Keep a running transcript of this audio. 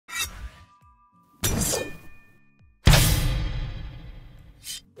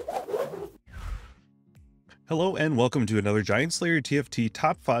Hello and welcome to another GiantSlayer TFT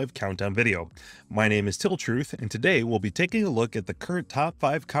Top 5 Countdown video. My name is Tiltruth, and today we'll be taking a look at the current top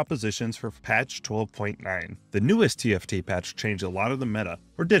 5 compositions for patch 12.9. The newest TFT patch changed a lot of the meta,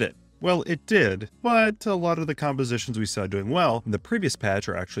 or did it? Well, it did, but a lot of the compositions we saw doing well in the previous patch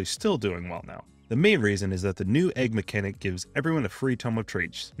are actually still doing well now. The main reason is that the new egg mechanic gives everyone a free Tome of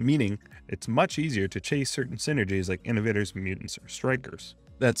Traits, meaning it's much easier to chase certain synergies like Innovators, Mutants, or Strikers.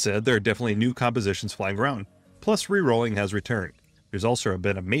 That said, there are definitely new compositions flying around. Plus, rerolling has returned. There's also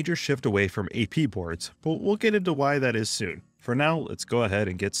been a major shift away from AP boards, but we'll get into why that is soon. For now, let's go ahead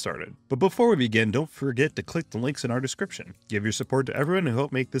and get started. But before we begin, don't forget to click the links in our description. Give your support to everyone who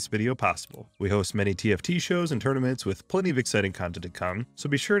helped make this video possible. We host many TFT shows and tournaments with plenty of exciting content to come, so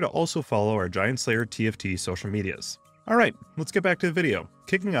be sure to also follow our GiantSlayerTV social medias. Alright, let's get back to the video.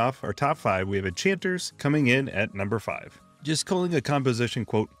 Kicking off our top 5, we have Enchanters coming in at number 5. Just calling a composition,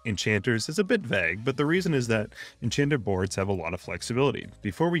 quote, enchanters is a bit vague, but the reason is that enchanter boards have a lot of flexibility.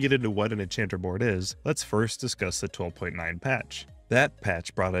 Before we get into what an enchanter board is, let's first discuss the 12.9 patch. That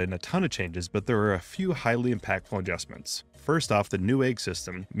patch brought in a ton of changes, but there are a few highly impactful adjustments. First off, the new egg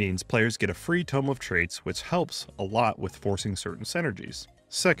system means players get a free Tome of Traits, which helps a lot with forcing certain synergies.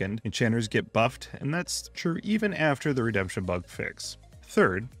 Second, enchanters get buffed, and that's true even after the redemption bug fix.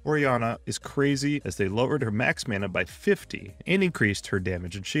 Third, Oriana is crazy as they lowered her max mana by 50 and increased her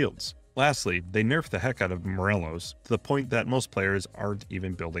damage and shields. Lastly, they nerfed the heck out of Morelos to the point that most players aren't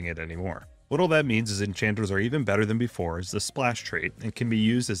even building it anymore. What all that means is enchanters are even better than before as the splash trait and can be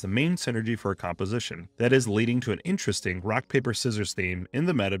used as the main synergy for a composition. That is leading to an interesting rock paper scissors theme in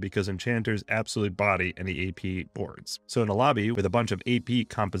the meta because enchanters absolutely body any AP boards. So in a lobby with a bunch of AP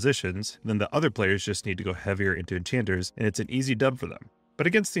compositions, then the other players just need to go heavier into enchanters and it's an easy dub for them. But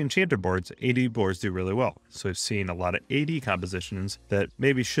against the enchanter boards, AD boards do really well, so I've seen a lot of AD compositions that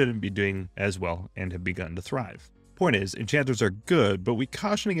maybe shouldn't be doing as well and have begun to thrive. Point is, enchanters are good, but we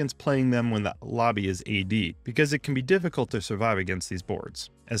caution against playing them when the lobby is AD, because it can be difficult to survive against these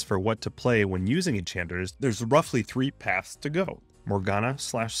boards. As for what to play when using enchanters, there's roughly 3 paths to go.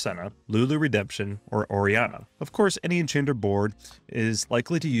 Morgana/Senna, Lulu Redemption, or Oriana. Of course, any enchanter board is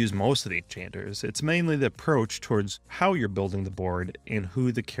likely to use most of the enchanters. It's mainly the approach towards how you're building the board and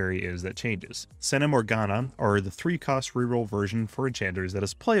who the carry is that changes. Senna and Morgana are the 3-cost reroll version for enchanters that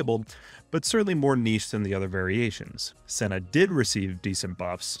is playable, but certainly more niche than the other variations. Senna did receive decent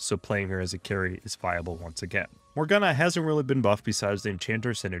buffs, so playing her as a carry is viable once again. Morgana hasn't really been buffed besides the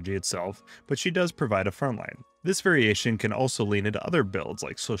enchanter synergy itself, but she does provide a frontline. This variation can also lean into other builds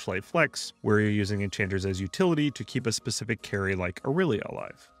like Socialite Flex, where you're using enchanters as utility to keep a specific carry like Aurelia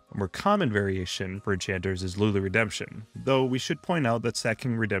alive. A more common variation for enchanters is Lulu Redemption, though we should point out that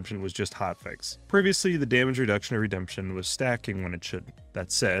stacking Redemption was just hotfix. Previously, the damage reduction of Redemption was stacking when it shouldn't.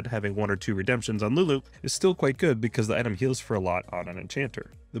 That said, having 1 or 2 Redemptions on Lulu is still quite good because the item heals for a lot on an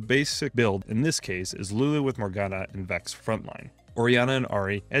enchanter. The basic build in this case is Lulu with Morgana and Vex frontline, Oriana and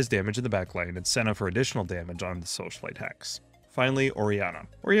Ari as damage in the backline, and Senna for additional damage on the Socialite hacks. Finally, Oriana.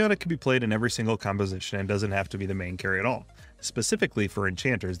 Oriana can be played in every single composition and doesn't have to be the main carry at all. Specifically for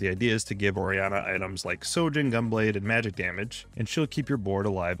enchanters, the idea is to give Oriana items like Sojin, Gunblade, and magic damage, and she'll keep your board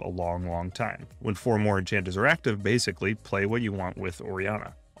alive a long time. When 4 more enchanters are active, basically play what you want with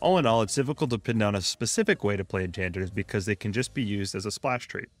Oriana. All in all, it's difficult to pin down a specific way to play enchanters because they can just be used as a splash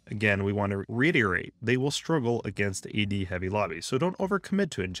trait. Again, we want to reiterate, they will struggle against AD heavy lobbies, so don't overcommit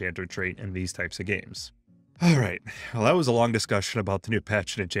to enchanter trait in these types of games. Alright, well that was a long discussion about the new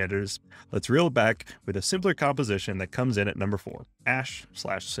patch in enchanters. Let's reel it back with a simpler composition that comes in at number 4,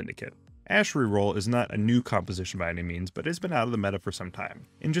 Ashe/Syndicate. Ashe reroll is not a new composition by any means, but it's been out of the meta for some time.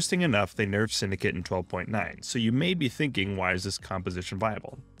 Interesting enough, they nerfed Syndicate in 12.9, so you may be thinking, why is this composition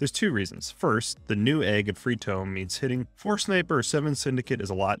viable? There's 2 reasons. First, the new egg and free tome means hitting 4 Sniper or 7 Syndicate is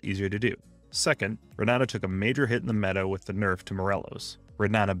a lot easier to do. Second, Renata took a major hit in the meta with the nerf to Morelos.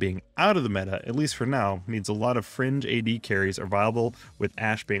 Renata being out of the meta, at least for now, means a lot of fringe AD carries are viable, with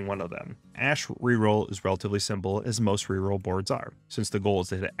Ashe being one of them. Ashe reroll is relatively simple, as most reroll boards are, since the goal is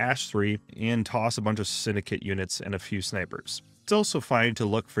to hit Ashe 3 and toss a bunch of Syndicate units and a few snipers. It's also fine to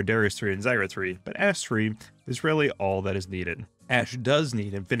look for Darius 3 and Zyra 3, but Ashe 3 is really all that is needed. Ashe does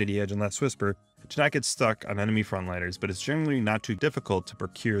need Infinity Edge and Last Whisper to not get stuck on enemy frontliners, but it's generally not too difficult to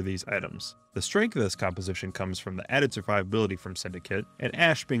procure these items. The strength of this composition comes from the added survivability from Syndicate, and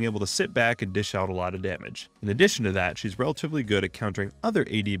Ashe being able to sit back and dish out a lot of damage. In addition to that, she's relatively good at countering other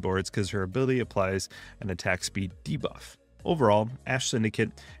AD boards because her ability applies an attack speed debuff. Overall, Ashe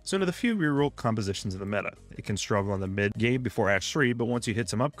Syndicate is one of the few reroll compositions in the meta. It can struggle in the mid game before Ashe 3, but once you hit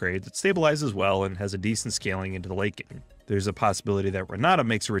some upgrades, it stabilizes well and has a decent scaling into the late game. There's a possibility that Renata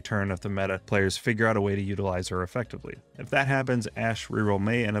makes a return if the meta players figure out a way to utilize her effectively. If that happens, Ashe reroll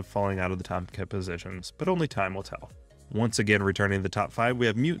may end up falling out of the top positions, but only time will tell. Once again returning to the top 5, we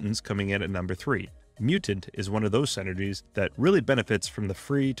have Mutants coming in at number 3. Mutant is one of those synergies that really benefits from the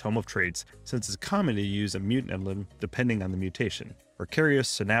free Tome of Traits, since it's common to use a mutant emblem depending on the mutation. Precarious,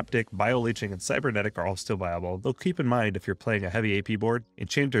 Synaptic, Bioleeching, and Cybernetic are all still viable, though keep in mind if you're playing a heavy AP board,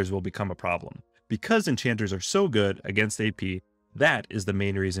 Enchanters will become a problem. Because Enchanters are so good against AP, that is the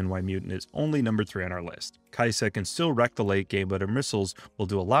main reason why Mutant is only number 3 on our list. Kaisa can still wreck the late game, but her missiles will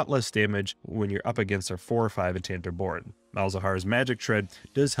do a lot less damage when you're up against our 4 or 5 Enchanter board. Malzahar's Magic Shred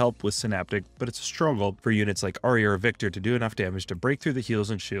does help with Synaptic, but it's a struggle for units like Arya or Victor to do enough damage to break through the heals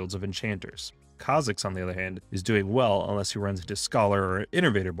and shields of Enchanters. Kha'Zix, on the other hand, is doing well unless he runs into Scholar or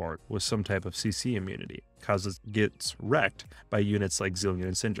Innovator board with some type of CC immunity. Kha'Zix gets wrecked by units like Zillion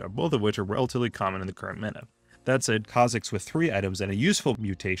and Syndra, both of which are relatively common in the current meta. That said, Kha'Zix with 3 items and a useful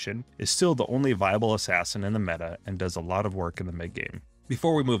mutation is still the only viable assassin in the meta and does a lot of work in the mid game.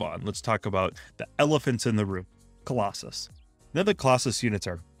 Before we move on, let's talk about the elephants in the room, Colossus. None of the Colossus units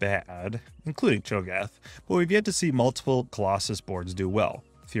are bad, including Cho'Gath, but we've yet to see multiple Colossus boards do well.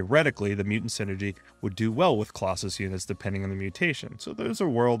 Theoretically, the Mutant synergy would do well with Colossus units depending on the mutation, so there's a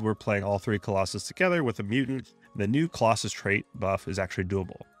world where playing all 3 Colossus together with a Mutant, the new Colossus trait buff is actually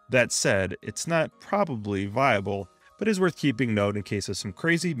doable. That said, it's not probably viable, but is worth keeping note in case of some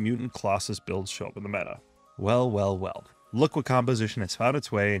crazy Mutant Colossus builds show up in the meta. Well, well, well. Look what composition has found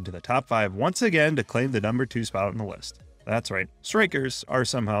its way into the top 5 once again to claim the number 2 spot on the list. That's right, Strikers are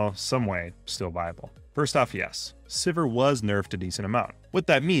somehow, someway, still viable. First off, yes, Sivir was nerfed a decent amount. What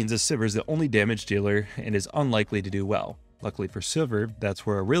that means is Sivir is the only damage dealer and is unlikely to do well. Luckily for Sivir, that's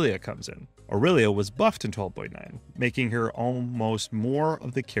where Aurelia comes in. Aurelia was buffed in 12.9, making her almost more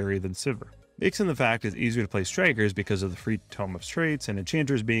of the carry than Sivir. Mixing the fact it's easier to play Strikers because of the free Tome of Traits, and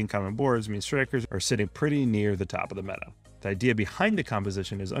Enchanters being common boards means Strikers are sitting pretty near the top of the meta. The idea behind the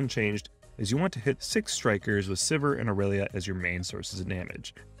composition is unchanged, as you want to hit 6 Strikers with Sivir and Aurelia as your main sources of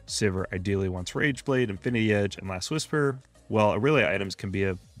damage. Sivir ideally wants Rageblade, Infinity Edge, and Last Whisper, while Aurelia items can be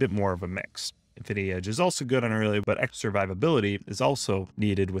a bit more of a mix. Infinity Edge is also good on Aurelia, but extra survivability is also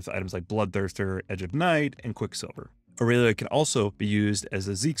needed with items like Bloodthirster, Edge of Night, and Quicksilver. Aurelia can also be used as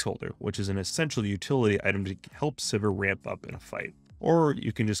a Zeke's holder, which is an essential utility item to help Sivir ramp up in a fight. Or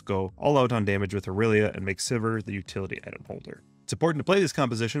you can just go all out on damage with Aurelia and make Sivir the utility item holder. It's important to play this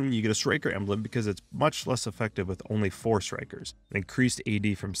composition when you get a Striker emblem because it's much less effective with only 4 Strikers. An increased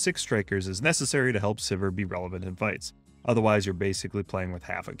AD from 6 Strikers is necessary to help Sivir be relevant in fights. Otherwise, you're basically playing with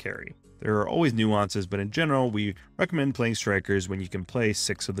half a carry. There are always nuances, but in general, we recommend playing Strikers when you can play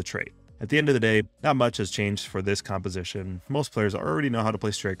 6 of the trait. At the end of the day, not much has changed for this composition. Most players already know how to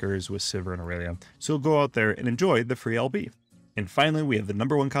play Strikers with Sivir and Aurelia, so go out there and enjoy the free LB. And finally, we have the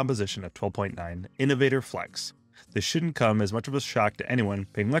number 1 composition at 12.9, Innovator Flex. This shouldn't come as much of a shock to anyone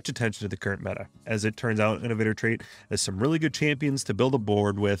paying much attention to the current meta. As it turns out, Innovator trait has some really good champions to build a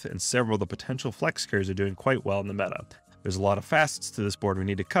board with, and several of the potential flex carries are doing quite well in the meta. There's a lot of facets to this board we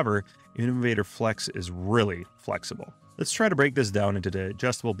need to cover. Innovator Flex is really flexible. Let's try to break this down into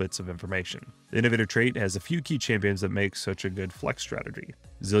digestible bits of information. The Innovator trait has a few key champions that make such a good flex strategy.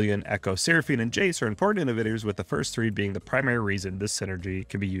 Zillion, Echo, Seraphine, and Jace are important innovators, with the first 3 being the primary reason this synergy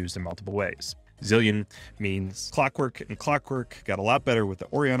can be used in multiple ways. Zillion means Clockwork, and Clockwork got a lot better with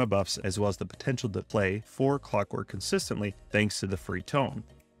the Orianna buffs, as well as the potential to play 4 Clockwork consistently thanks to the free tome.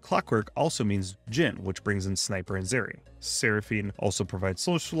 Clockwork also means Jhin, which brings in Sniper and Zeri. Seraphine also provides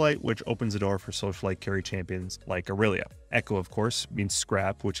Socialite, which opens the door for Socialite carry champions like Aurelia. Echo, of course, means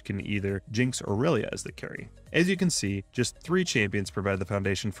Scrap, which can either jinx Aurelia as the carry. As you can see, just 3 champions provide the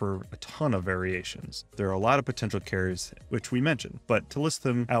foundation for a ton of variations. There are a lot of potential carries, which we mentioned, but to list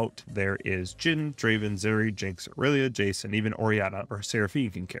them out, there is Jhin, Draven, Zeri, Jinx, Aurelia, Jace, and even Orianna or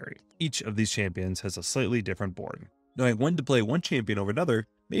Seraphine can carry. Each of these champions has a slightly different board. Knowing when to play one champion over another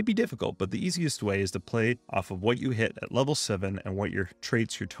may be difficult, but the easiest way is to play off of what you hit at level 7 and what your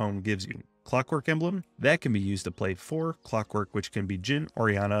traits your tome gives you. Clockwork emblem, that can be used to play 4 Clockwork, which can be Jhin,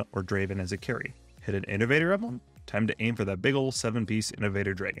 Orianna, or Draven as a carry. Hit an Innovator emblem, time to aim for that big ol' 7-piece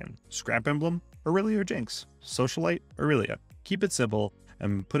Innovator Dragon. Scrap emblem, Aurelia or Jinx. Socialite, Aurelia. Keep it simple,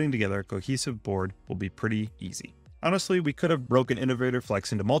 and putting together a cohesive board will be pretty easy. Honestly, we could have broken Innovator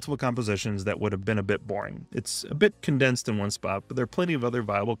Flex into multiple compositions that would have been a bit boring. It's a bit condensed in one spot, but there are plenty of other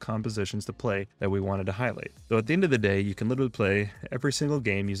viable compositions to play that we wanted to highlight. Though at the end of the day, you can literally play every single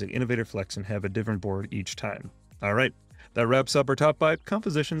game using Innovator Flex and have a different board each time. Alright, that wraps up our top 5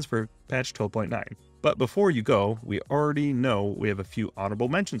 compositions for patch 12.9. But before you go, we already know we have a few honorable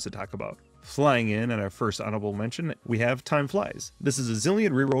mentions to talk about. Flying in at our first honorable mention, we have Time Flies. This is a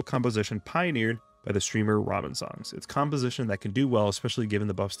Zillion reroll composition pioneered by the streamer Robin Songs. It's composition that can do well, especially given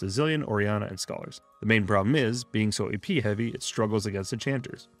the buffs to Zillion, Orianna, and Scholars. The main problem is, being so AP heavy, it struggles against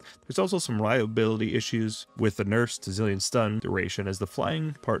enchanters. There's also some reliability issues with the nerfs to Zillion stun duration, as the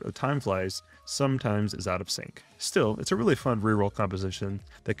flying part of Time Flies sometimes is out of sync. Still, it's a really fun reroll composition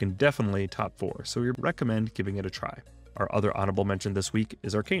that can definitely top 4, so we recommend giving it a try. Our other honorable mention this week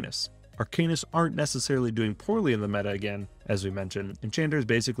is Arcanus. Arcanus aren't necessarily doing poorly in the meta again, as we mentioned. Enchanters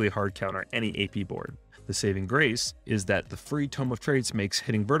basically hard counter any AP board. The saving grace is that the free Tome of Traits makes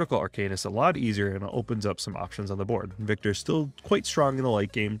hitting vertical Arcanus a lot easier and opens up some options on the board. Victor's still quite strong in the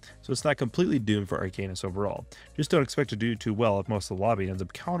late game, so it's not completely doomed for Arcanus overall. Just don't expect to do too well if most of the lobby ends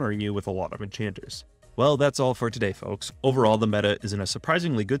up countering you with a lot of enchanters. Well, that's all for today, folks. Overall, the meta is in a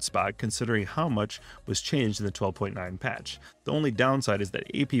surprisingly good spot considering how much was changed in the 12.9 patch. The only downside is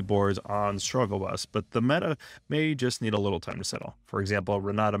that AP boards on struggle bus, but the meta may just need a little time to settle. For example,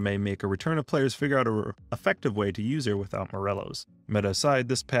 Renata may make a return if players figure out an effective way to use her without Morellos. Meta aside,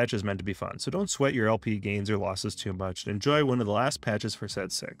 this patch is meant to be fun, so don't sweat your LP gains or losses too much and enjoy one of the last patches for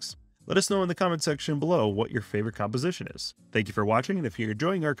set 6. Let us know in the comment section below what your favorite composition is. Thank you for watching, and if you're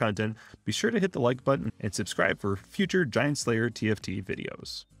enjoying our content, be sure to hit the like button and subscribe for future Giant Slayer TFT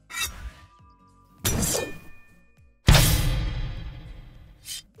videos.